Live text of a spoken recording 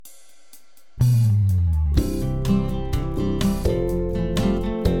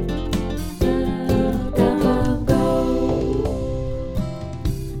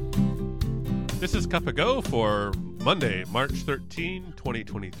Cup of Go for Monday, March 13,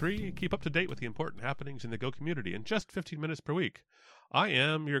 2023. Keep up to date with the important happenings in the Go community in just 15 minutes per week. I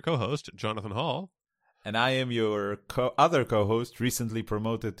am your co-host, Jonathan Hall. And I am your other co-host, recently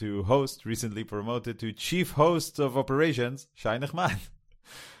promoted to host, recently promoted to chief host of operations, Shai Nachman.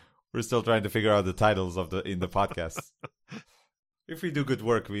 We're still trying to figure out the titles in the podcast. If we do good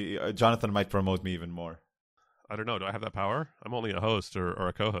work, Jonathan might promote me even more. I don't know. Do I have that power? I'm only a host or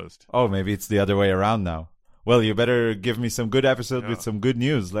a co-host. Oh, maybe it's the other way around now. Well, you better give me some good episode with some good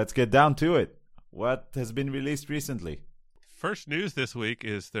news. Let's get down to it. What has been released recently? First news this week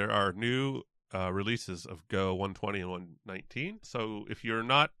is there are new releases of Go 120 and 119. So if you're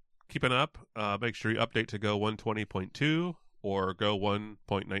not keeping up, make sure you update to Go 120.2 or Go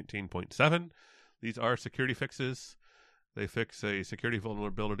 1.19.7. These are security fixes. They fix a security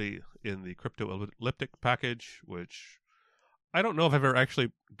vulnerability in the cryptoelliptic package, which I don't know if I've ever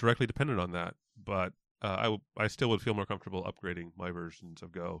actually directly depended on that, but I still would feel more comfortable upgrading my versions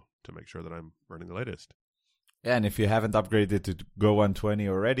of Go to make sure that I'm running the latest. Yeah, and if you haven't upgraded to Go 120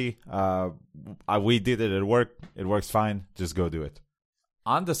 already, we did it at work. It works fine. Just go do it.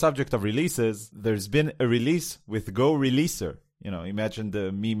 On the subject of releases, there's been a release with goreleaser. You know, imagine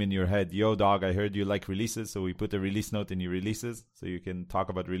the meme in your head, yo dog, I heard you like releases, so we put a release note in your releases so you can talk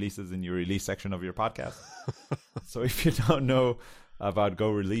about releases in your release section of your podcast. So if you don't know about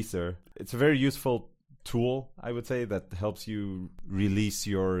goreleaser, it's a very useful tool, I would say, that helps you release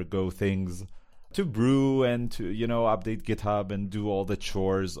your Go things to brew and to, update GitHub and do all the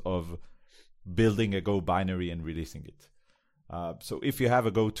chores of building a Go binary and releasing it. So if you have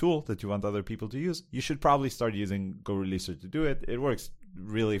a Go tool that you want other people to use, you should probably start using goreleaser to do it. It works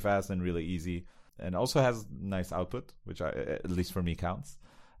really fast and really easy, and also has nice output, which at least for me counts.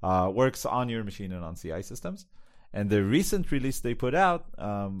 Works on your machine and on CI systems. And the recent release they put out,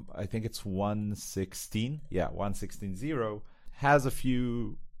 I think it's 1.16. Yeah, 1.16.0 has a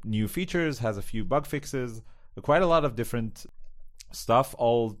few new features, has a few bug fixes, quite a lot of different stuff,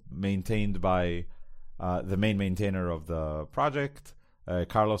 all maintained by the main maintainer of the project,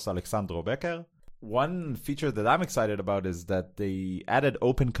 Carlos Alexandro Becker. One feature that I'm excited about is that they added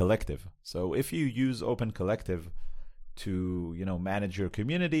Open Collective. So if you use Open Collective to, manage your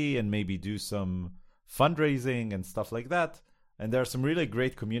community and maybe do some fundraising and stuff like that, and there are some really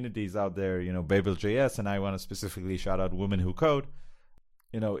great communities out there, Babel.js, and I want to specifically shout out Women Who Code.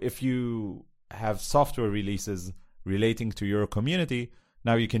 If you have software releases relating to your community,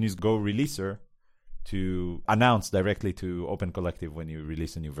 now you can use goreleaser to announce directly to Open Collective when you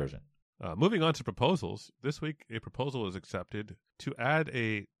release a new version. Moving on to proposals, this week a proposal was accepted to add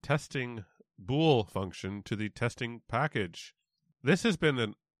a testing bool function to the testing package. This has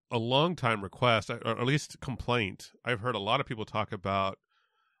been a long time request, or at least complaint. I've heard a lot of people talk about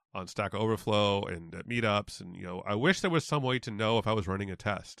on Stack Overflow and at meetups, and I wish there was some way to know if I was running a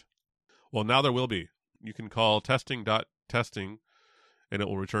test. Well, now there will be. You can call testing.Testing, and it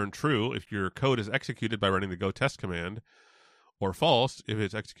will return true if your code is executed by running the go test command, or false if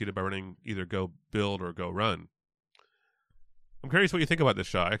it's executed by running either go build or go run. I'm curious what you think about this,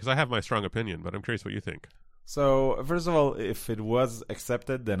 Shai, because I have my strong opinion, but I'm curious what you think. So, first of all, if it was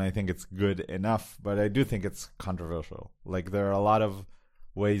accepted, then I think it's good enough, but I do think it's controversial. Like, there are a lot of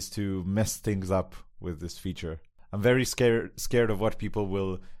ways to mess things up with this feature. I'm very scared of what people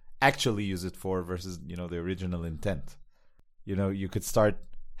will actually use it for versus, the original intent. You could start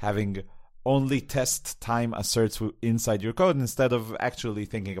having only test time asserts inside your code instead of actually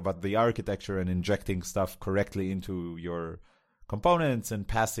thinking about the architecture and injecting stuff correctly into your components and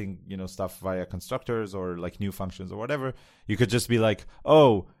passing, stuff via constructors or like new functions or whatever. You could just be like,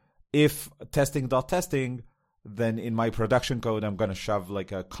 oh, if testing.Testing, then in my production code, I'm going to shove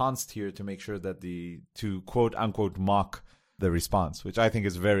like a const here to make sure that to quote unquote mock the response, which I think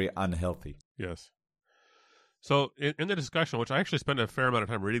is very unhealthy. Yes. So in the discussion, which I actually spent a fair amount of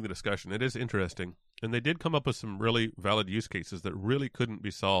time reading the discussion, it is interesting. And they did come up with some really valid use cases that really couldn't be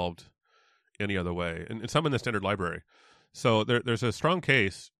solved any other way, and some in the standard library. So there's a strong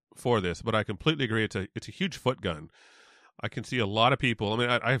case for this, but I completely agree. It's a huge foot gun. I can see a lot of people. I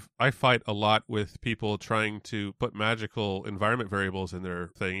mean, I fight a lot with people trying to put magical environment variables in their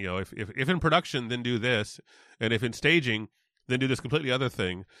thing. If in production, then do this, and if in staging, then do this completely other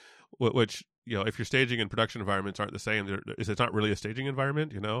thing, which if your staging and production environments aren't the same, it's not really a staging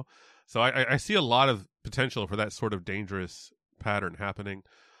environment, So I see a lot of potential for that sort of dangerous pattern happening.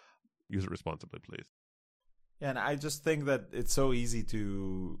 Use it responsibly, please. Yeah, and I just think that it's so easy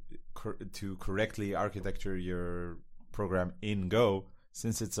to correctly architecture your program in Go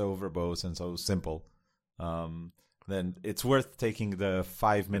since it's so verbose and so simple. then it's worth taking the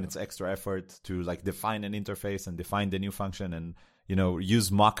 5 minutes extra effort to like define an interface and define the new function and, you know,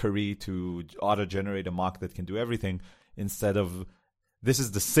 use mockery to auto-generate a mock that can do everything instead of, this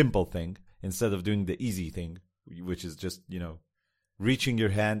is the simple thing, instead of doing the easy thing, which is just, you know, reaching your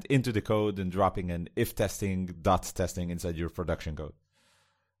hand into the code and dropping an if testing.Testing inside your production code.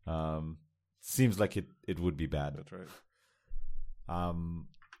 Seems like it would be bad. That's right.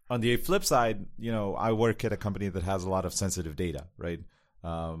 On the flip side, you know, I work at a company that has a lot of sensitive data, right?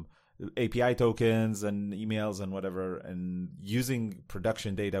 API tokens and emails and whatever, and using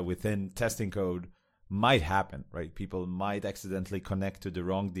production data within testing code might happen, right? People might accidentally connect to the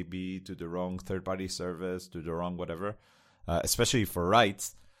wrong DB, to the wrong third-party service, to the wrong whatever, especially for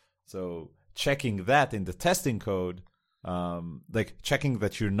writes. So checking that in the testing code, like checking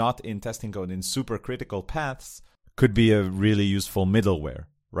that you're not in testing code in super critical paths could be a really useful middleware,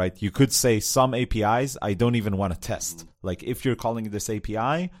 right? You could say some APIs I don't even want to test. Like if you're calling this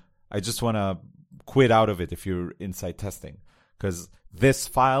API, I just want to quit out of it if you're inside testing, because this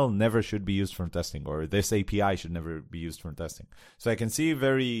file never should be used from testing, or this API should never be used from testing. So I can see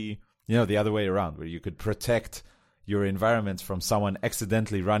very, you know, the other way around, where you could protect your environments from someone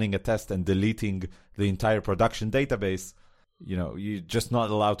accidentally running a test and deleting the entire production database. You know, you're just not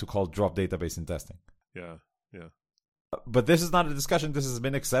allowed to call drop database in testing. Yeah. But this is not a discussion. This has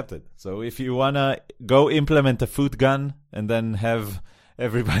been accepted. So if you want to go implement a food gun and then have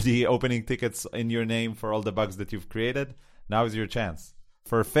everybody opening tickets in your name for all the bugs that you've created, now is your chance.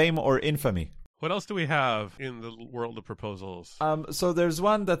 For fame or infamy. What else do we have in the world of proposals? So there's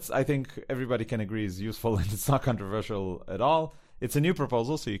one that's, I think everybody can agree is useful and it's not controversial at all. It's a new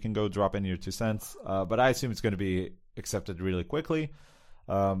proposal, so you can go drop in your 2 cents. But I assume it's going to be accepted really quickly.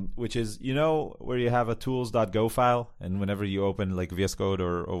 Which is, you know, where you have a tools.go file, and whenever you open like VS Code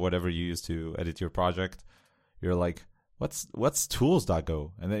or whatever you use to edit your project, you're like, what's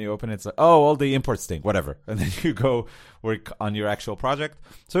tools.go? And then you open it, it's like, oh, all the imports thing, whatever. And then you go work on your actual project.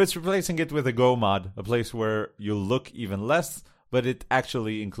 So it's replacing it with a Go mod, a place where you look even less, but it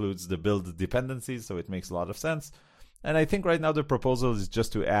actually includes the build dependencies, so it makes a lot of sense. And I think right now the proposal is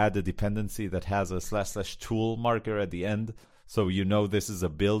just to add a dependency that has a / tool marker at the end. So you know this is a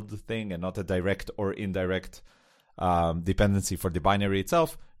build thing and not a direct or indirect dependency for the binary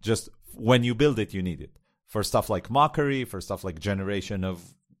itself. Just when you build it, you need it. For stuff like mockery, for stuff like generation of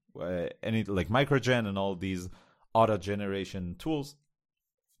any like microgen and all these auto generation tools,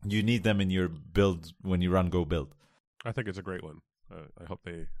 you need them in your build when you run Go build. I think it's a great one. I hope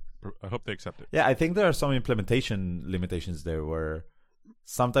they accept it. Yeah, I think there are some implementation limitations there where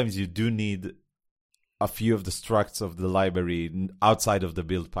sometimes you do need a few of the structs of the library outside of the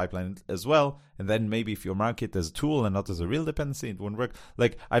build pipeline as well. And then maybe if you mark it as a tool and not as a real dependency, it won't work.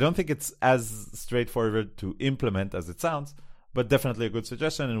 Like, I don't think it's as straightforward to implement as it sounds, but definitely a good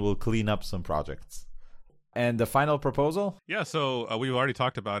suggestion, and will clean up some projects. And the final proposal? Yeah, so we've already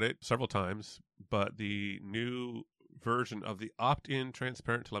talked about it several times, but the new version of the opt-in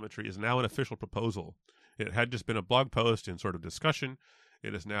transparent telemetry is now an official proposal. It had just been a blog post in sort of discussion.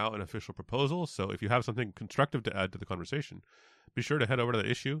 It is now an official proposal, so if you have something constructive to add to the conversation, be sure to head over to the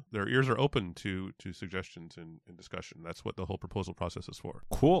issue. Their ears are open to suggestions and discussion. That's what the whole proposal process is for.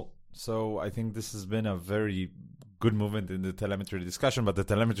 Cool. So I think this has been a very good movement in the telemetry discussion, but the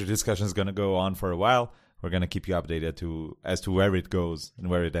telemetry discussion is going to go on for a while. We're going to keep you updated as to where it goes and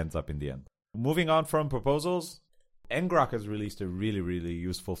where it ends up in the end. Moving on from proposals, ngrok has released a really, really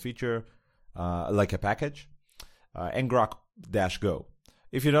useful feature, like a package, ngrok-go.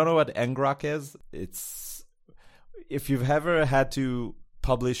 If you don't know what ngrok is, it's if you've ever had to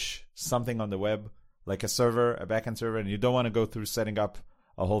publish something on the web, like a server, a backend server, and you don't want to go through setting up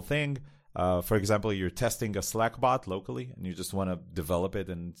a whole thing. For example, you're testing a Slack bot locally, and you just want to develop it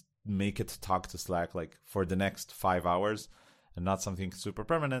and make it talk to Slack like for the next 5 hours, and not something super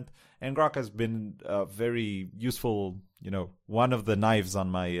permanent. ngrok has been very useful. You know, one of the knives on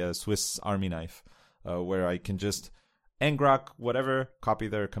my Swiss Army knife, where I can just ngrok whatever, copy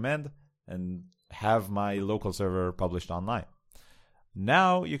their command, and have my local server published online.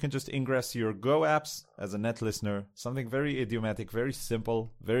 Now you can just ingress your Go apps as a net listener, something very idiomatic, very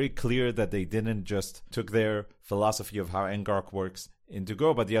simple, very clear that they didn't just took their philosophy of how ngrok works into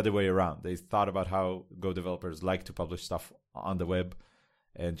Go, but the other way around. They thought about how Go developers like to publish stuff on the web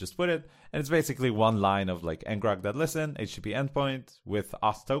and just put it. And it's basically one line of like ngrok.listen, HTTP endpoint with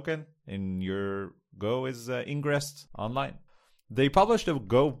auth token, and your Go is ingressed online. They published a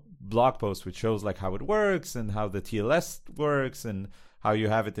Go blog post which shows like how it works and how the TLS works and how you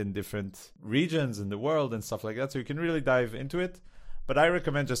have it in different regions in the world and stuff like that. So you can really dive into it. But I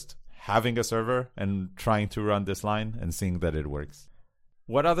recommend just having a server and trying to run this line and seeing that it works.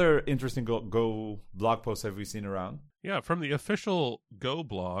 What other interesting Go blog posts have we seen around? Yeah, from the official Go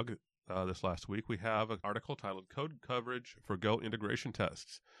blog this last week, we have an article titled Code Coverage for Go Integration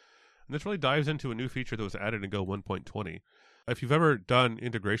Tests. And this really dives into a new feature that was added in Go 1.20. If you've ever done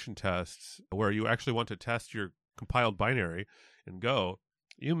integration tests where you actually want to test your compiled binary in Go,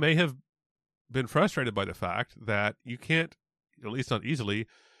 you may have been frustrated by the fact that you can't, at least not easily,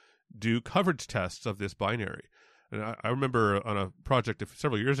 do coverage tests of this binary. And I remember on a project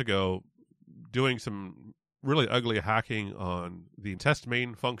several years ago doing some really ugly hacking on the test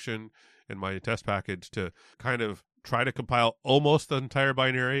main function in my test package to kind of try to compile almost the entire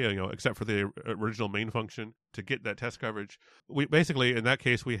binary, except for the original main function to get that test coverage. We basically, in that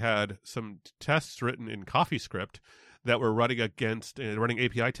case, we had some tests written in CoffeeScript that were running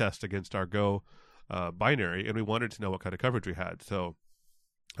API tests against our Go binary, and we wanted to know what kind of coverage we had. So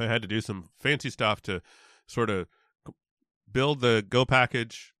I had to do some fancy stuff to sort of build the Go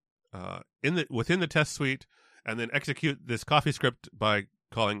package within the test suite, and then execute this CoffeeScript by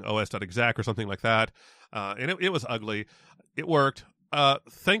calling os.exec or something like that. And it was ugly. It worked.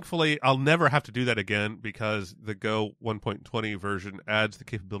 Thankfully, I'll never have to do that again because the Go 1.20 version adds the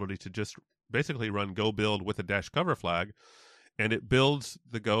capability to just basically run go build with a -cover flag, and it builds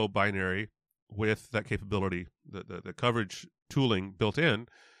the Go binary with that capability, the coverage tooling built in.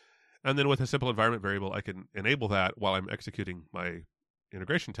 And then with a simple environment variable, I can enable that while I'm executing my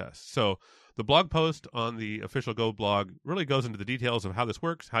integration tests. So the blog post on the official Go blog really goes into the details of how this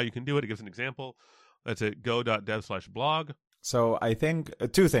works, how you can do it. It gives an example. That's at go.dev/blog. So I think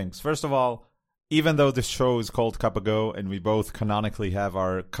two things. First of all, even though this show is called Cup of Go and we both canonically have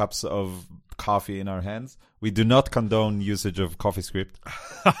our cups of coffee in our hands, we do not condone usage of CoffeeScript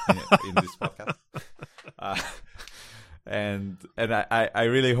in this podcast. And I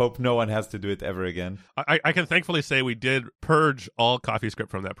really hope no one has to do it ever again. I can thankfully say we did purge all CoffeeScript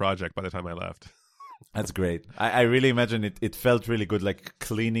from that project by the time I left. That's great. I really imagine it felt really good, like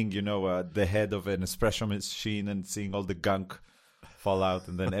cleaning, the head of an espresso machine and seeing all the gunk fall out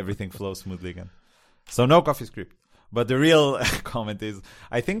and then everything flows smoothly again. So no CoffeeScript. But the real comment is,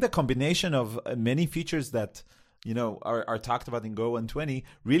 I think the combination of many features that, are talked about in Go 120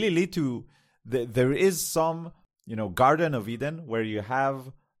 really lead to, there is some, Garden of Eden where you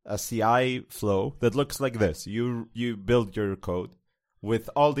have a CI flow that looks like this. You build your code with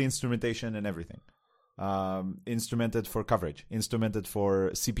all the instrumentation and everything. Instrumented for coverage, instrumented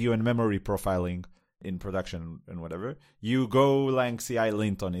for CPU and memory profiling in production and whatever. You go lang CI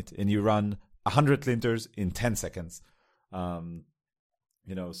lint on it and you run 100 linters in 10 seconds.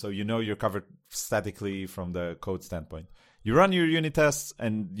 So you're covered statically from the code standpoint. You run your unit tests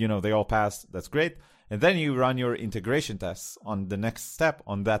and, they all pass. That's great. And then you run your integration tests on the next step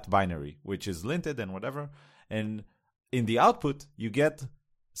on that binary, which is linted and whatever. And in the output, you get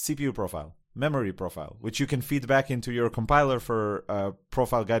CPU profile, memory profile, which you can feed back into your compiler for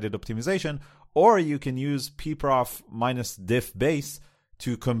profile guided optimization, or you can use pprof -diff base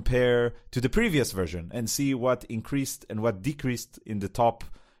to compare to the previous version and see what increased and what decreased in the top,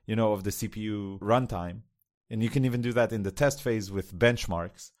 of the CPU runtime. And you can even do that in the test phase with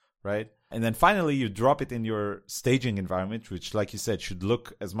benchmarks, right? And then finally, you drop it in your staging environment, which, like you said, should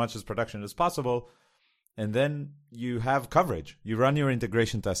look as much as production as possible. And then you have coverage. You run your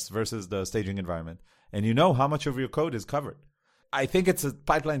integration tests versus the staging environment, and you know how much of your code is covered. I think it's a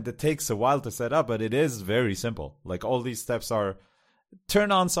pipeline that takes a while to set up, but it is very simple. Like all these steps are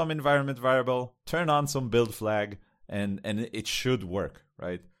turn on some environment variable, turn on some build flag, and it should work,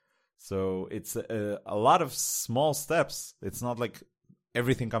 right? So it's a lot of small steps. It's not like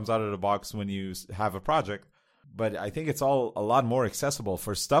everything comes out of the box when you have a project, but I think it's all a lot more accessible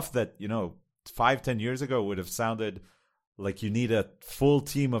for stuff that, 5-10 years ago would have sounded like you need a full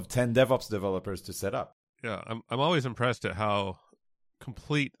team of 10 DevOps developers to set up. Yeah, I'm always impressed at how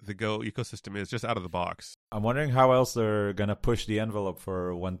complete the Go ecosystem is just out of the box. I'm wondering how else they're going to push the envelope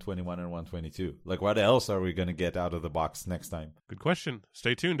for 121 and 122. Like, what else are we going to get out of the box next time? Good question.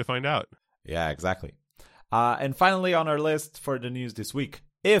 Stay tuned to find out. Yeah, exactly. And finally on our list for the news this week,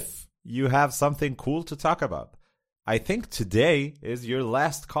 if you have something cool to talk about, I think today is your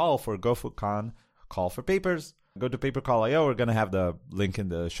last call for GoFuCon Call for Papers. Go to papercall.io. We're going to have the link in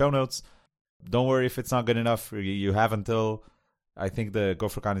the show notes. Don't worry if it's not good enough. You have until, I think the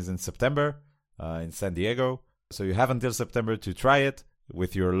GoFuCon is in September in San Diego. So you have until September to try it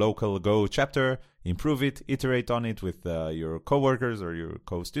with your local Go chapter, improve it, iterate on it with your coworkers or your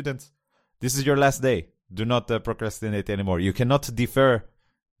co-students. This is your last day. Do not procrastinate anymore. You cannot defer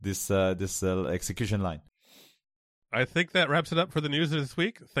this execution line. I think that wraps it up for the news this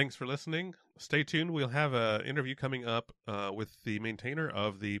week. Thanks for listening. Stay tuned. We'll have an interview coming up with the maintainer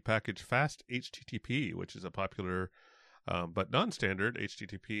of the package Fast HTTP, which is a popular but non-standard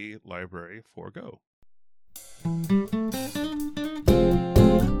HTTP library for Go.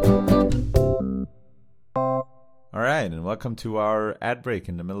 All right, and welcome to our ad break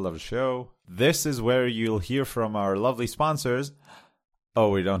in the middle of the show. This is where you'll hear from our lovely sponsors. Oh,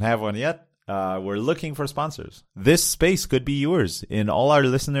 we don't have one yet? We're looking for sponsors. This space could be yours in all our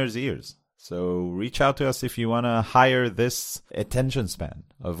listeners' ears. So reach out to us if you want to hire this attention span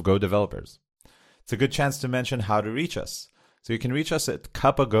of Go developers. It's a good chance to mention how to reach us. So you can reach us at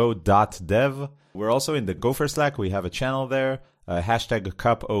cupago.dev. We're also in the Gopher Slack. We have a channel there, hashtag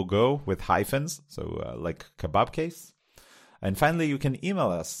cupogo with hyphens, so like kebab case. And finally, you can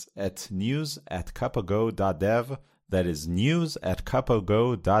email us at news@cupago.dev. That is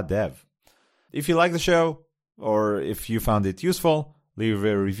news@cupago.dev. If you like the show, or if you found it useful, leave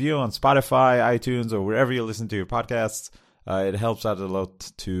a review on Spotify, iTunes, or wherever you listen to your podcasts. It helps out a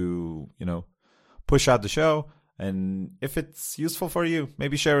lot to, push out the show. And if it's useful for you,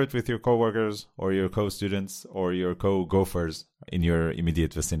 maybe share it with your coworkers or your co-students or your co-gophers in your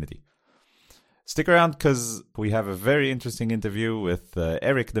immediate vicinity. Stick around because we have a very interesting interview with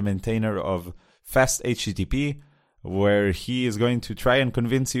Eric, the maintainer of Fast HTTP, where he is going to try and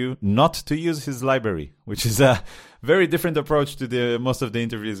convince you not to use his library, which is a very different approach to most of the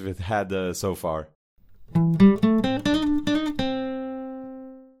interviews we've had so far.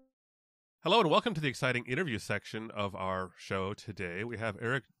 Hello and welcome to the exciting interview section of our show today. We have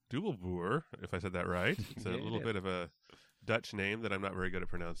Eric Dubbelboer, if I said that right. It's a little bit of a Dutch name that I'm not very good at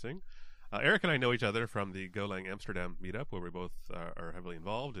pronouncing. Eric and I know each other from the Golang Amsterdam meetup, where we both are heavily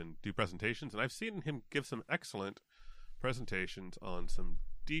involved and do presentations. And I've seen him give some excellent presentations on some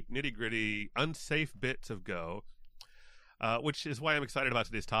deep, nitty-gritty, unsafe bits of Go, which is why I'm excited about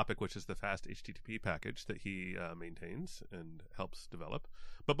today's topic, which is the Fast HTTP package that he maintains and helps develop.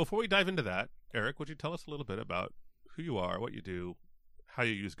 But before we dive into that, Eric, would you tell us a little bit about who you are, what you do, how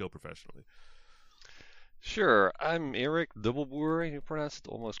you use Go professionally? Sure, I'm Eric Dubbelboer, you pronounced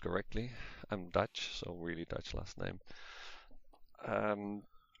it almost correctly. I'm Dutch, so really Dutch last name.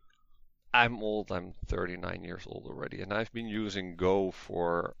 I'm old, I'm 39 years old already, and I've been using Go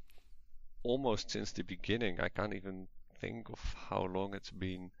for almost since the beginning. I can't even think of how long it's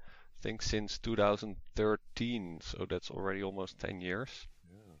been. I think since 2013, so that's already almost 10 years.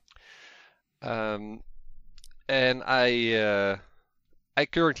 Yeah. And I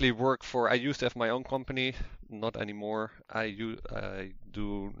currently work I used to have my own company, not anymore. I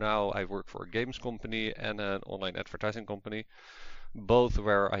work for a games company and an online advertising company, both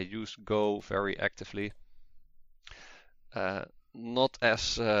where I use Go very actively. Not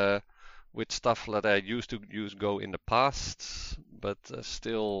as with stuff that I used to use Go in the past, but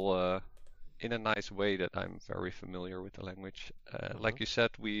still in a nice way that I'm very familiar with the language. Like you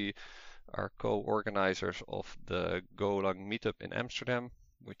said, we are co-organizers of the Golang meetup in Amsterdam,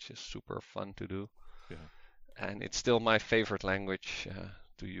 which is super fun to do. Yeah. And it's still my favorite language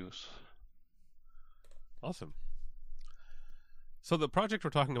to use. Awesome. So the project we're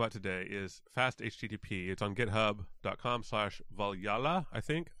talking about today is Fast HTTP. It's on github.com/valyala, I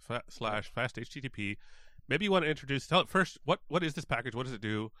think, /Fast HTTP. Maybe you want to tell it first, what is this package? What does it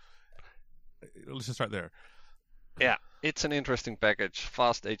do? Let's just start there. Yeah, it's an interesting package.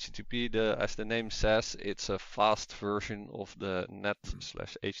 Fast HTTP, as the name says, it's a fast version of the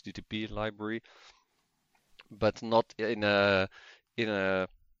net/HTTP library, but not in a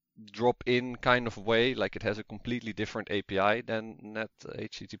drop-in kind of way. Like, it has a completely different API than net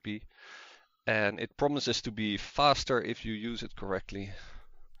HTTP, and it promises to be faster if you use it correctly.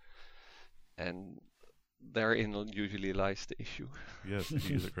 And therein usually lies the issue. Yes, if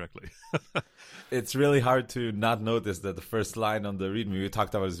you use it correctly. It's really hard to not notice that the first line on the README, we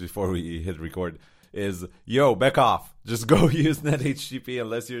talked about this before we hit record, is, yo, back off. Just go use net HTTP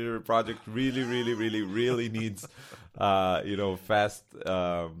unless your project really, really, really, really needs, fast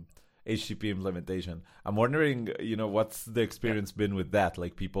HTTP implementation. I'm wondering, what's the experience been with that?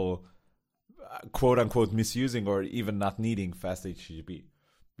 Like, people, quote unquote, misusing or even not needing fast HTTP.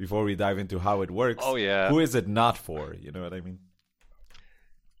 Before we dive into how it works, who is it not for? You know what I mean?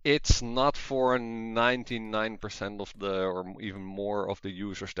 It's not for 99% of or even more of the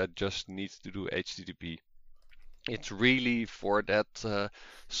users that just needs to do HTTP. It's really for that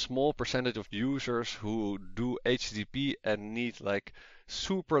small percentage of users who do HTTP and need like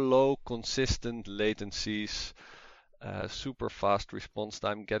super low consistent latencies, super fast response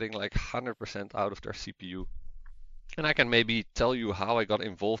time, getting like 100% out of their CPU. And I can maybe tell you how I got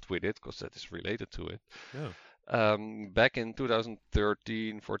involved with it, because that is related to it. Yeah. Back in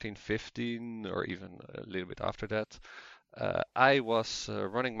 2013, 14, 15, or even a little bit after that, I was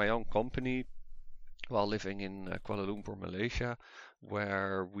running my own company while living in Kuala Lumpur, Malaysia,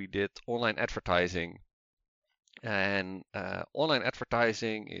 where we did online advertising. And online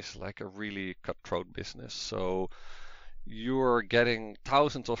advertising is like a really cutthroat business. So you're getting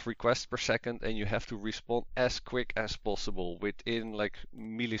thousands of requests per second and you have to respond as quick as possible within like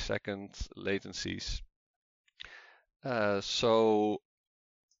millisecond latencies. So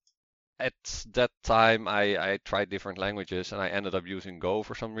at that time, I tried different languages and I ended up using Go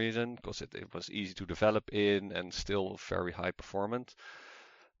for some reason because it was easy to develop in and still very high performant.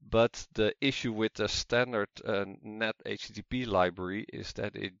 But the issue with the standard net HTTP library is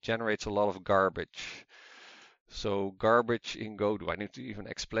that it generates a lot of garbage. So garbage in Go, do I need to even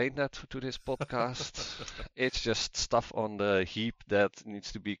explain that to this podcast? It's just stuff on the heap that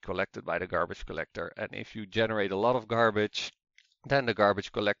needs to be collected by the garbage collector. And if you generate a lot of garbage, then the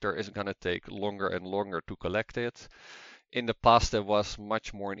garbage collector is going to take longer and longer to collect it. In the past, there was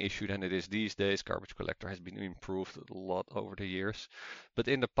much more an issue than it is these days. Garbage collector has been improved a lot over the years. But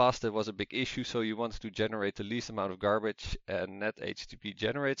in the past, there was a big issue. So you wanted to generate the least amount of garbage, and net HTTP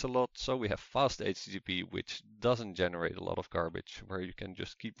generates a lot. So we have fast HTTP, which doesn't generate a lot of garbage, where you can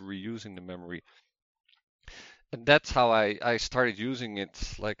just keep reusing the memory. And that's how I started using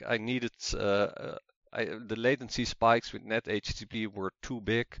it. Like I needed, the latency spikes with net HTTP were too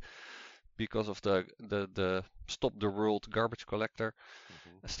big because of the stop the world garbage collector.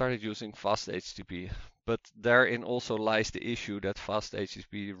 I started using fast HTTP, but therein also lies the issue that fast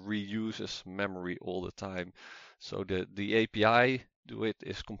HTTP reuses memory all the time. So the API to it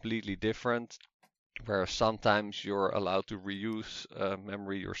is completely different, where sometimes you're allowed to reuse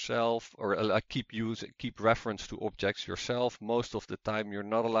memory yourself or keep reference to objects yourself. Most of the time you're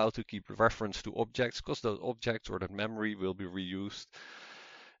not allowed to keep reference to objects because the objects or the memory will be reused.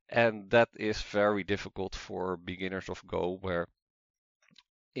 And that is very difficult for beginners of Go, where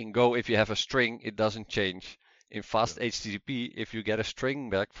in Go, if you have a string, it doesn't change. In fast HTTP, if you get a string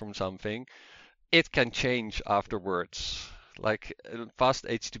back from something, it can change afterwards. Like fast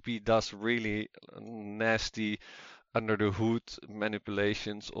HTTP does really nasty under the hood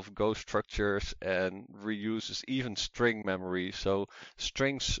manipulations of Go structures and reuses even string memory. So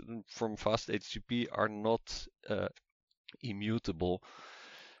strings from fast HTTP are not immutable.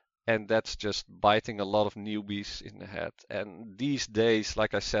 And that's just biting a lot of newbies in the head. And these days,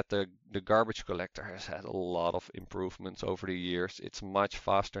 like I said, the garbage collector has had a lot of improvements over the years. It's much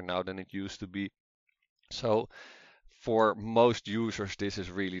faster now than it used to be. So for most users, this is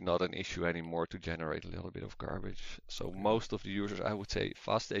really not an issue anymore to generate a little bit of garbage. So most of the users, I would say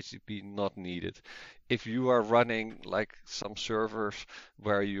fast HTTP not needed. If you are running like some servers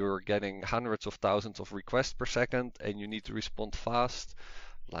where you're getting hundreds of thousands of requests per second and you need to respond fast,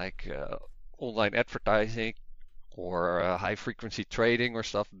 like online advertising or high frequency trading or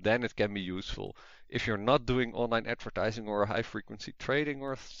stuff, then it can be useful. If you're not doing online advertising or high frequency trading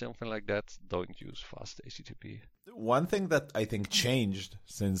or something like that, don't use fast HTTP. One thing that I think changed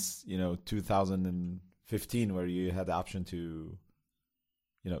since 2015, where you had the option to,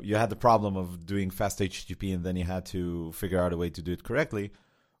 you had the problem of doing fast HTTP and then you had to figure out a way to do it correctly,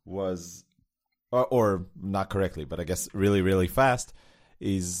 was, or not correctly, but I guess really, really fast,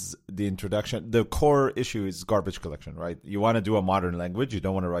 is the introduction. The core issue is garbage collection, right? You want to do a modern language. You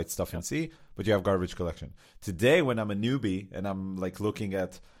don't want to write stuff in C, but you have garbage collection. Today, when I'm a newbie and I'm like looking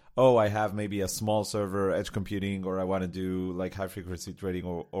at, I have maybe a small server, edge computing, or I want to do like high frequency trading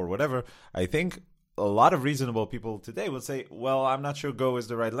or whatever, I think a lot of reasonable people today will say, well, I'm not sure Go is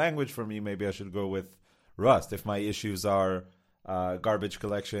the right language for me. Maybe I should go with Rust. If my issues are garbage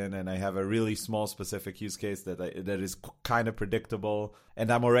collection and I have a really small specific use case that is kind of predictable,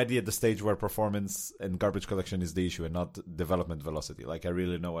 and I'm already at the stage where performance and garbage collection is the issue and not development velocity. Like I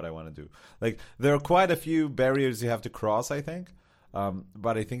really know what I want to do. Like there are quite a few barriers you have to cross, I think.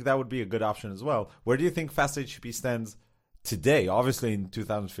 But I think that would be a good option as well. Where do you think fast HTTP stands today? Obviously in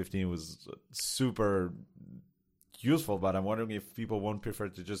 2015 was super useful, but I'm wondering if people won't prefer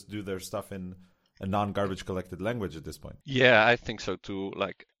to just do their stuff in a non-garbage collected language at this point. Yeah, I think so too.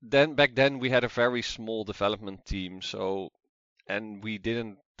 Like back then we had a very small development team, and we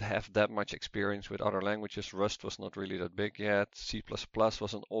didn't have that much experience with other languages. Rust was not really that big yet. C++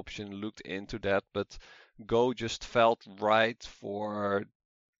 was an option, looked into that, but Go just felt right for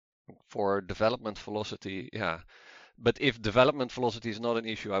development velocity. Yeah. But if development velocity is not an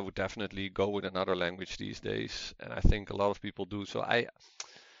issue, I would definitely go with another language these days. And I think a lot of people do. So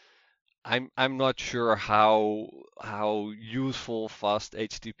I'm not sure how useful fast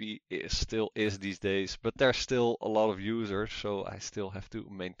HTTP still is these days, but there's still a lot of users, so I still have to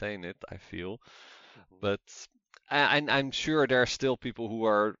maintain it, I feel. But I'm sure there are still people who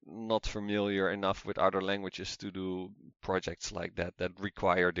are not familiar enough with other languages to do projects like that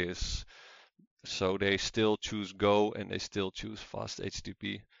require this. So they still choose Go and they still choose fast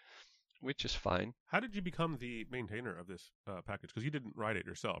HTTP, which is fine. How did you become the maintainer of this package? Because you didn't write it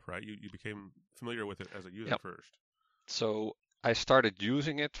yourself, right? You became familiar with it as a user Yep. first. So I started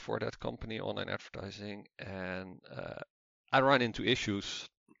using it for that company, online advertising, and I ran into issues.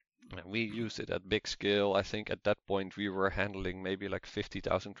 We used it at big scale. I think at that point we were handling maybe like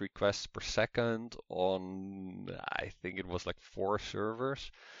 50,000 requests per second on, I think it was like 4 servers.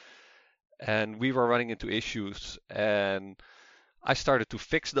 And we were running into issues, and I started to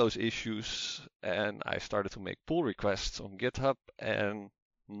fix those issues, and I started to make pull requests on GitHub, and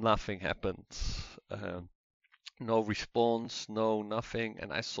nothing happened. Um, no response, no nothing,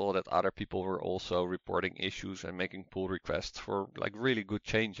 and I saw that other people were also reporting issues and making pull requests for like really good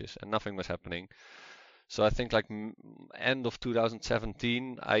changes, and nothing was happening. So I think like end of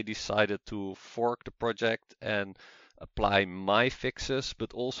 2017, I decided to fork the project and apply my fixes,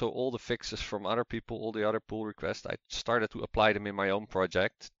 but also all the fixes from other people, all the other pull requests. I started to apply them in my own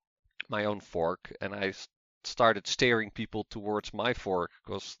project, my own fork, and I started steering people towards my fork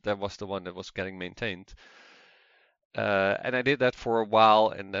because that was the one that was getting maintained. And I did that for a while,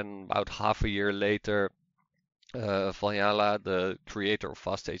 and then about half a year later, Valjala, the creator of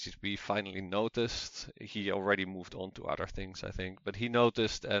Fast HTTP, finally noticed. He already moved on to other things, I think, but he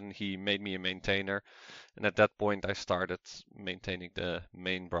noticed and he made me a maintainer. And at that point, I started maintaining the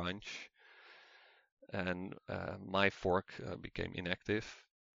main branch, and my fork became inactive.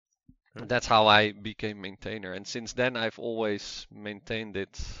 Okay. That's how I became maintainer. And since then, I've always maintained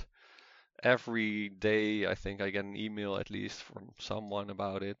it. Every day, I think I get an email at least from someone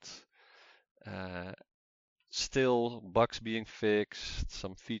about it. Uh, Still bugs being fixed,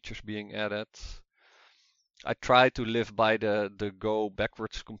 some features being added. I try to live by the Go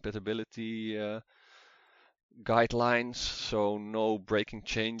backwards compatibility guidelines, so no breaking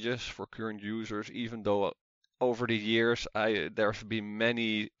changes for current users, even though over the years there's been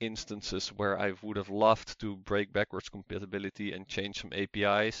many instances where I would have loved to break backwards compatibility and change some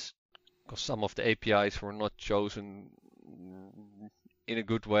APIs, because some of the APIs were not chosen in a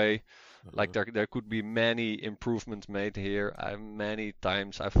good way. Like there could be many improvements made here. Many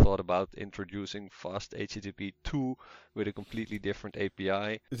times I've thought about introducing fast HTTP 2 with a completely different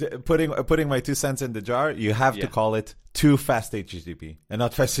API. Putting my 2 cents in the jar, you have to Yeah. call it too fast HTTP and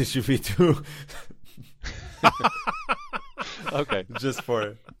not fast HTTP 2. Okay. Just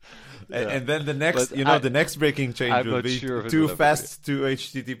for Yeah. and then the next, But the next breaking change I'm will not be sure if it too will ever be. fast, too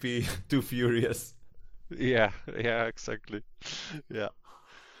HTTP, too furious. Yeah, exactly. Yeah.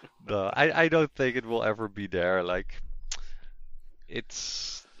 No, I don't think it will ever be there. Like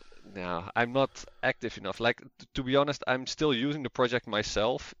it's no, I'm not active enough. Like to be honest, I'm still using the project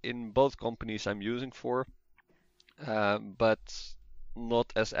myself in both companies I'm using for, but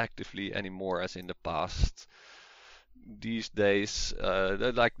not as actively anymore as in the past. These days,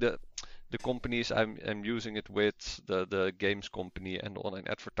 the companies I'm using it with, the games company and the online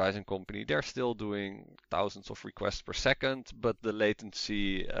advertising company, they're still doing thousands of requests per second, but the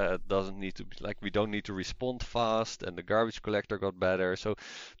latency doesn't need to be like we don't need to respond fast, and the garbage collector got better. So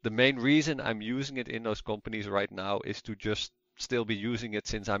the main reason I'm using it in those companies right now is to just still be using it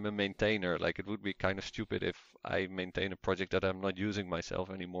since I'm a maintainer. Like it would be kind of stupid if I maintain a project that I'm not using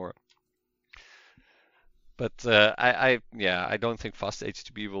myself anymore. But I don't think fast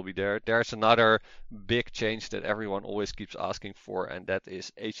HTTP will be there. There's another big change that everyone always keeps asking for, and that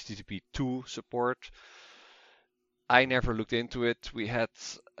is HTTP 2 support. I never looked into it. We had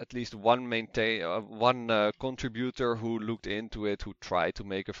at least one contributor who looked into it, who tried to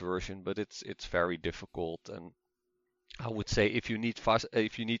make a version, but it's very difficult. And I would say if you need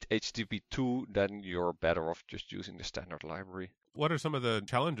HTTP 2, then you're better off just using the standard library. What are some of the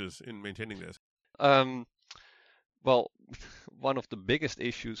challenges in maintaining this? Well, one of the biggest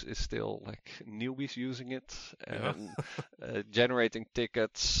issues is still like newbies using it Yeah. and generating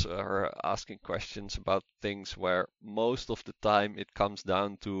tickets or asking questions about things where most of the time it comes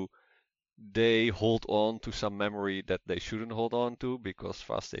down to they hold on to some memory that they shouldn't hold on to because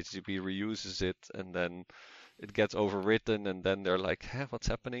FastHTTP reuses it, and then it gets overwritten, and then they're like, "Huh, what's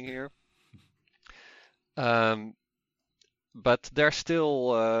happening here?" But there's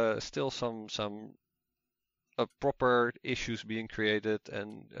still some proper issues being created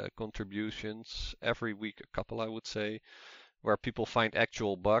and contributions every week, a couple I would say, where people find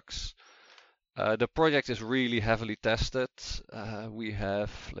actual bugs. The project is really heavily tested. We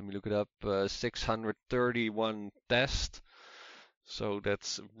have, let me look it up, 631 tests. So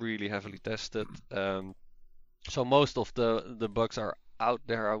that's really heavily tested. So most of the bugs are out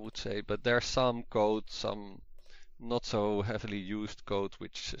there, I would say, but there's some code, some not so heavily used code,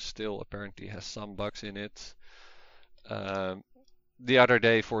 which still apparently has some bugs in it. The other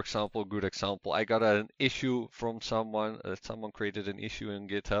day, for example, good example, I got an issue from someone. Someone created an issue in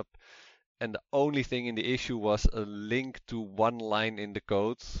GitHub, and the only thing in the issue was a link to one line in the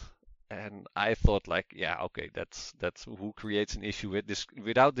code. And I thought, like, yeah, okay, that's who creates an issue with this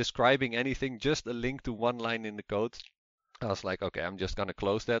without describing anything, just a link to one line in the code. I was like, okay, I'm just gonna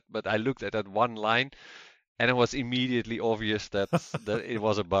close that. But I looked at that one line, and it was immediately obvious that it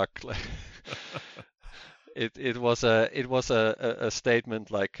was a bug. It was a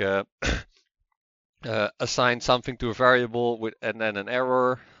statement like assign something to a variable with and then an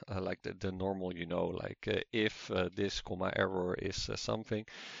error, like the normal, like if this comma error is something.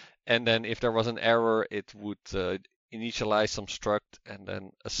 And then if there was an error, it would initialize some struct and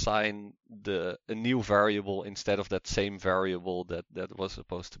then assign a new variable instead of that same variable that was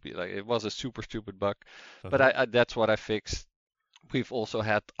supposed to be. Like, it was a super stupid bug, but I that's what I fixed. We've also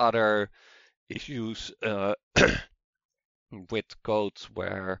had other issues with codes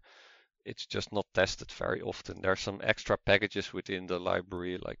where it's just not tested very often. There's some extra packages within the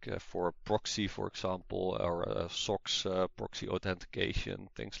library, like for proxy, for example, or SOX proxy authentication,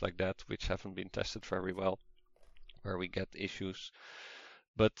 things like that, which haven't been tested very well, where we get issues.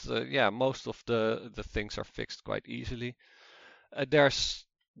 But yeah, most of the things are fixed quite easily. There's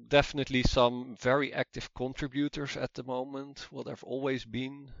definitely some very active contributors at the moment. Well, there've always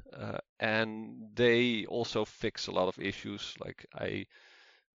been, and they also fix a lot of issues. Like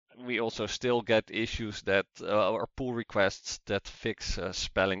we also still get issues that or pull requests that fix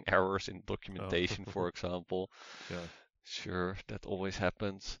spelling errors in documentation, for example. Yeah. Sure, that always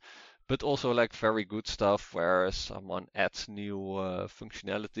happens. But also like very good stuff where someone adds new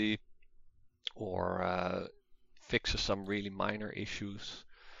functionality or fixes some really minor issues.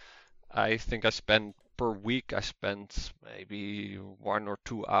 I think per week I spend maybe 1 or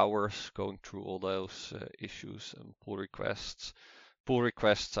 2 hours going through all those issues and pull requests. Pull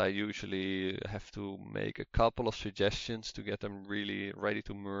requests, I usually have to make a couple of suggestions to get them really ready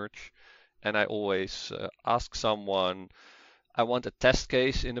to merge. And I always ask someone, I want a test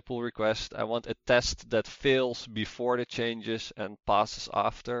case in the pull request. I want a test that fails before the changes and passes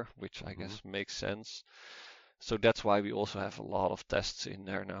after, which I guess makes sense. So that's why we also have a lot of tests in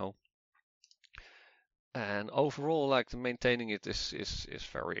there now. And overall, like, the maintaining it is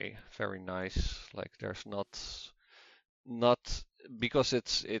very, very nice. Like, there's not because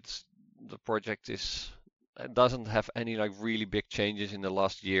it's the project it doesn't have any like really big changes in the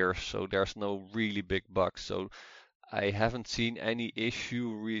last year, so there's no really big bugs. So I haven't seen any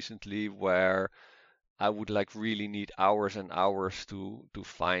issue recently where I would like really need hours and hours to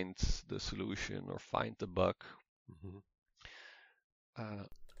find the solution or find the bug.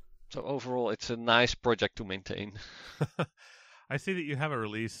 So overall, it's a nice project to maintain. I see that you have a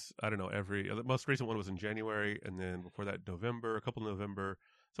release, I don't know, the most recent one was in January, and then before that, November, a couple November.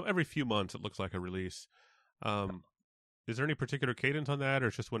 So every few months, it looks like a release. Is there any particular cadence on that, or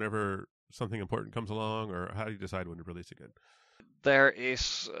it's just whenever something important comes along, or how do you decide when to release again? There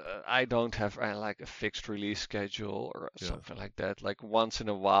is, I don't have like a fixed release schedule or something like that. Like once in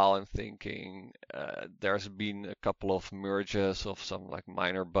a while, I'm thinking there's been a couple of merges of some like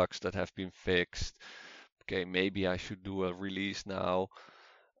minor bugs that have been fixed. Okay, maybe I should do a release now.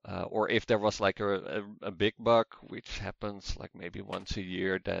 Or if there was like a big bug, which happens like maybe once a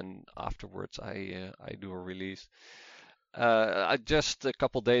year, then afterwards I do a release. Just a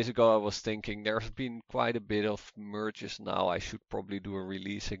couple days ago, I was thinking there's been quite a bit of merges now. I should probably do a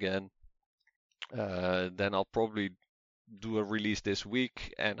release again. Then I'll probably do a release this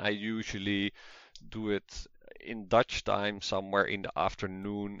week, and I usually do it in Dutch time somewhere in the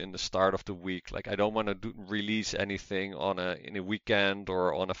afternoon in the start of the week. Like, I don't want to release anything in a weekend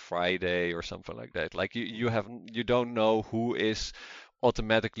or on a Friday or something like that. Like, you don't know who is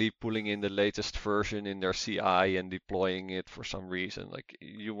automatically pulling in the latest version in their CI and deploying it for some reason. Like,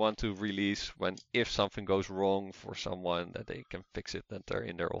 you want to release if something goes wrong for someone, that they can fix it, that they're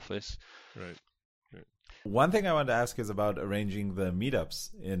in their office. Right. One thing I wanted to ask is about arranging the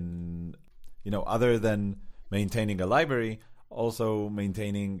meetups in, other than maintaining a library, also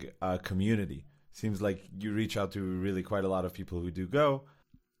maintaining a community. Seems like you reach out to really quite a lot of people who do Go.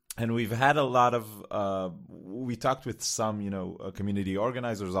 And we've had a lot of, we talked with some, community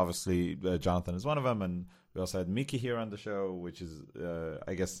organizers. Obviously, Jonathan is one of them. And we also had Miki here on the show, which is,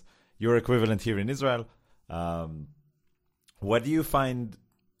 I guess, your equivalent here in Israel. What do you find?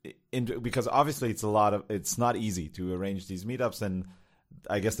 Because obviously it's not easy to arrange these meetups, and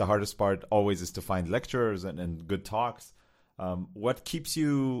I guess the hardest part always is to find lecturers and good talks. What keeps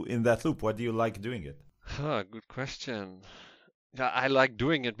you in that loop? What do you like doing it? Good question. Yeah, I like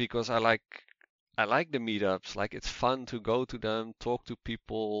doing it because I like the meetups. Like it's fun to go to them, talk to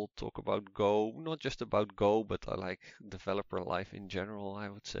people, talk about Go, not just about Go, but I like developer life in general, I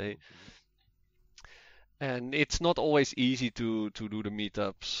would say. And it's not always easy to do the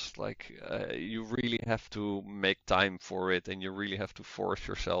meetups. Like you really have to make time for it, and you really have to force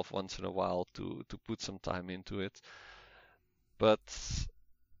yourself once in a while to put some time into it. But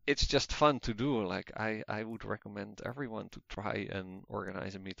it's just fun to do. Like I would recommend everyone to try and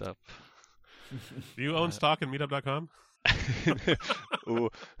organize a meetup. Do you own stock in meetup.com? Ooh.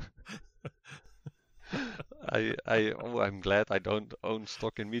 I'm glad I don't own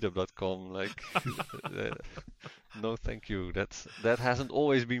stock in meetup.com. Like, no, thank you. That hasn't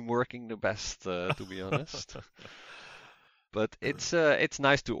always been working the best, to be honest. But it's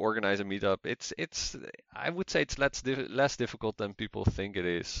nice to organize a meetup. I would say it's less difficult than people think it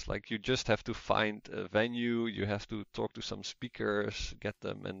is. Like you just have to find a venue, you have to talk to some speakers, get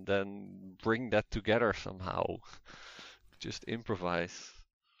them, and then bring that together somehow. Just improvise.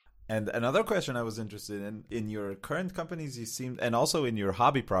 And another question I was interested in your current companies, and also in your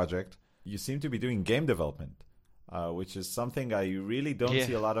hobby project, you seem to be doing game development, which is something I really don't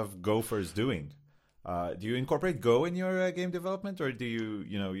see a lot of Gophers doing. Do you incorporate Go in your game development, or do you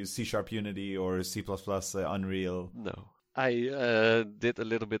use C# Unity or C++ Unreal? No, I did a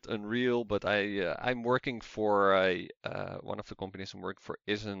little bit Unreal, but I'm working for one of the companies I'm working for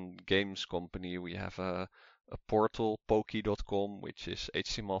is a games company. We have a portal, Poki.com, which is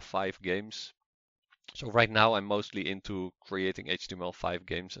HTML5 games. So right now I'm mostly into creating HTML5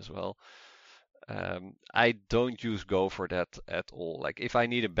 games as well. I don't use Go for that at all. Like if I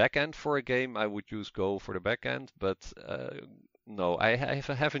need a backend for a game, I would use Go for the backend, but no, I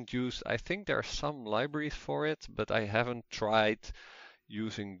haven't used, I think there are some libraries for it, but I haven't tried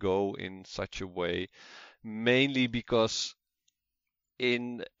using Go in such a way, mainly because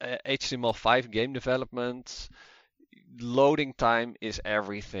in HTML5 game development, loading time is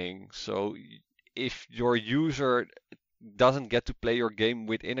everything. So if your user doesn't get to play your game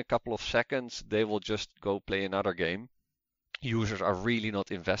within a couple of seconds, they will just go play another game. Users are really not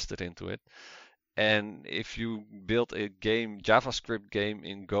invested into it. And if you build a game, JavaScript game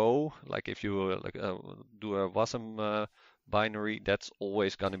in Go, like if you do a WASM binary, that's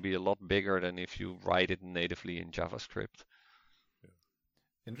always going to be a lot bigger than if you write it natively in JavaScript.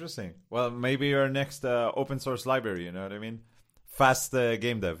 Interesting. Well, maybe your next open source library, you know what I mean? Fast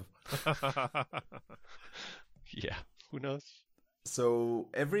game dev. Yeah, who knows? So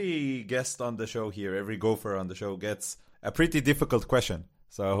every guest on the show here, every Gopher on the show gets a pretty difficult question.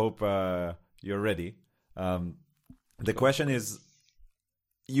 So I hope you're ready. The question is,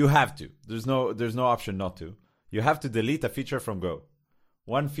 you have to. There's no option not to. You have to delete a feature from Go.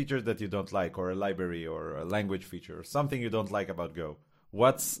 One feature that you don't like, or a library, or a language feature, or something you don't like about Go.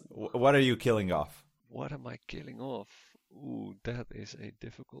 What are you killing off? What am I killing off? Ooh, that is a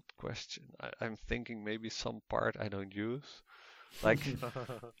difficult question. I'm thinking maybe some part I don't use. Like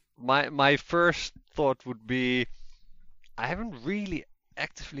my first thought would be, I haven't really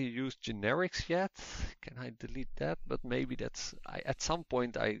actively used generics yet. Can I delete that? But maybe at some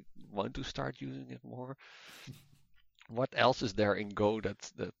point I want to start using it more. What else is there in Go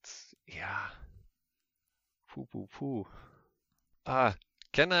that's yeah. Poo.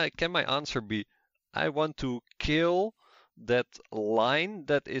 Can my answer be, I want to kill that line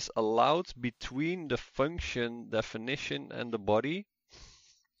that is allowed between the function definition and the body?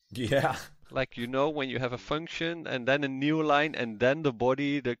 Yeah. Like, when you have a function and then a new line and then the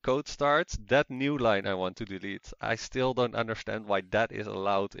body, the code starts, that new line I want to delete. I still don't understand why that is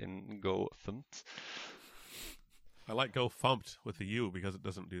allowed in Go thumped. I like Go thumped with the U because it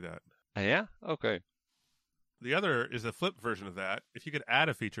doesn't do that. Yeah? Okay. The other is a flip version of that. If you could add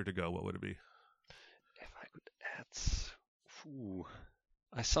a feature to Go, what would it be? If I could add... Ooh.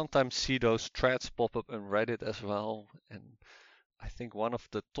 I sometimes see those threads pop up on Reddit as well, and I think one of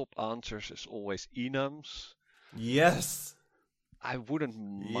the top answers is always enums. Yes. I wouldn't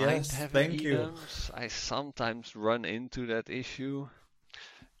mind having enums. I sometimes run into that issue.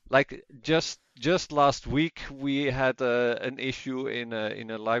 Like just last week, we had an issue in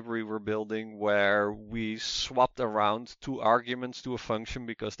a library we're building where we swapped around two arguments to a function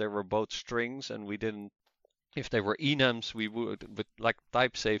because they were both strings, and we didn't If they were enums, we would, with like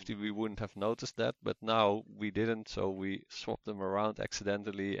type safety, we wouldn't have noticed that. But now we didn't, so we swapped them around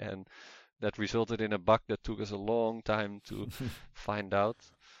accidentally, and that resulted in a bug that took us a long time to find out.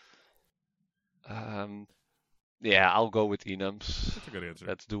 Yeah, I'll go with enums. That's a good answer.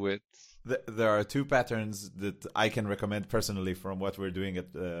 Let's do it. There are two patterns that I can recommend personally from what we're doing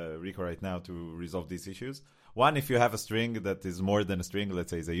at Rico right now to resolve these issues. One, if you have a string that is more than a string,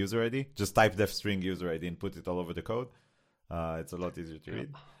 let's say it's a user ID, just type def string user ID and put it all over the code. It's a lot easier to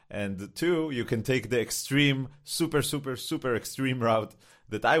read. And two, you can take the extreme, super, super, super extreme route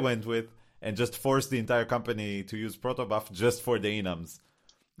that I went with and just force the entire company to use protobuf just for the enums.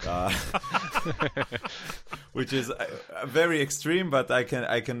 Which is very extreme, but I can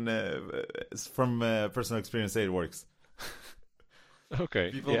from personal experience say it works.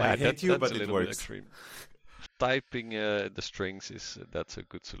 Okay. People might hate you, but it works. Extreme. Typing the strings that's a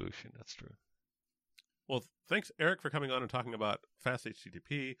good solution. That's true. Well, thanks, Eric, for coming on and talking about fast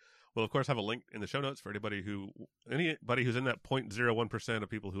HTTP. We'll, of course, have a link in the show notes for anybody who's in that 0.01% of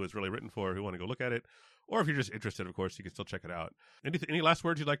people who it's really written for who want to go look at it. Or if you're just interested, of course, you can still check it out. Any last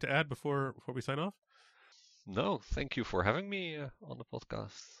words you'd like to add before we sign off? No, thank you for having me on the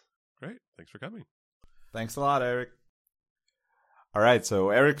podcast. Great. Thanks for coming. Thanks a lot, Eric. All right, so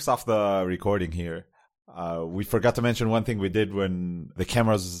Eric's off the recording here. We forgot to mention one thing we did when the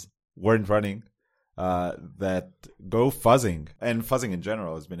cameras weren't running. That Go fuzzing, and fuzzing in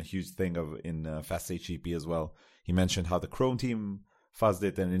general, has been a huge thing in fast HTTP as well. He mentioned how the Chrome team fuzzed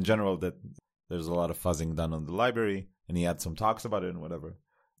it, and in general that there's a lot of fuzzing done on the library, and he had some talks about it and whatever.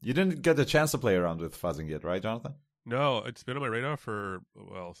 You didn't get a chance to play around with fuzzing yet, right, Jonathan? No, it's been on my radar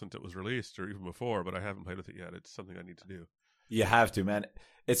since it was released or even before, but I haven't played with it yet. It's something I need to do. You have to, man.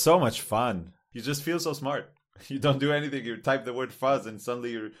 It's so much fun. You just feel so smart. You don't do anything. You type the word fuzz and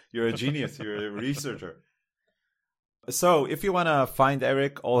suddenly you're a genius. You're a researcher. So if you want to find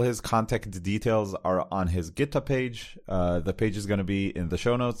Eric, all his contact details are on his GitHub page. The page is going to be in the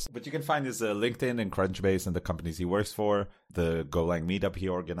show notes. But you can find his LinkedIn and Crunchbase and the companies he works for, the Golang meetup he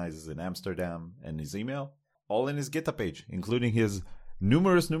organizes in Amsterdam, and his email. All in his GitHub page, including his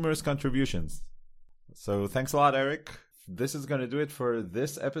numerous contributions. So thanks a lot, Eric. This is going to do it for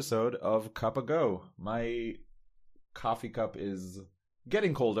this episode of Cup of Go. My coffee cup is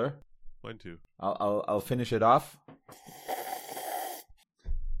getting colder. Mine too. I'll finish it off.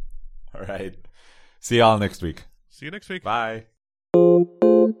 All right. See y'all next week. See you next week. Bye.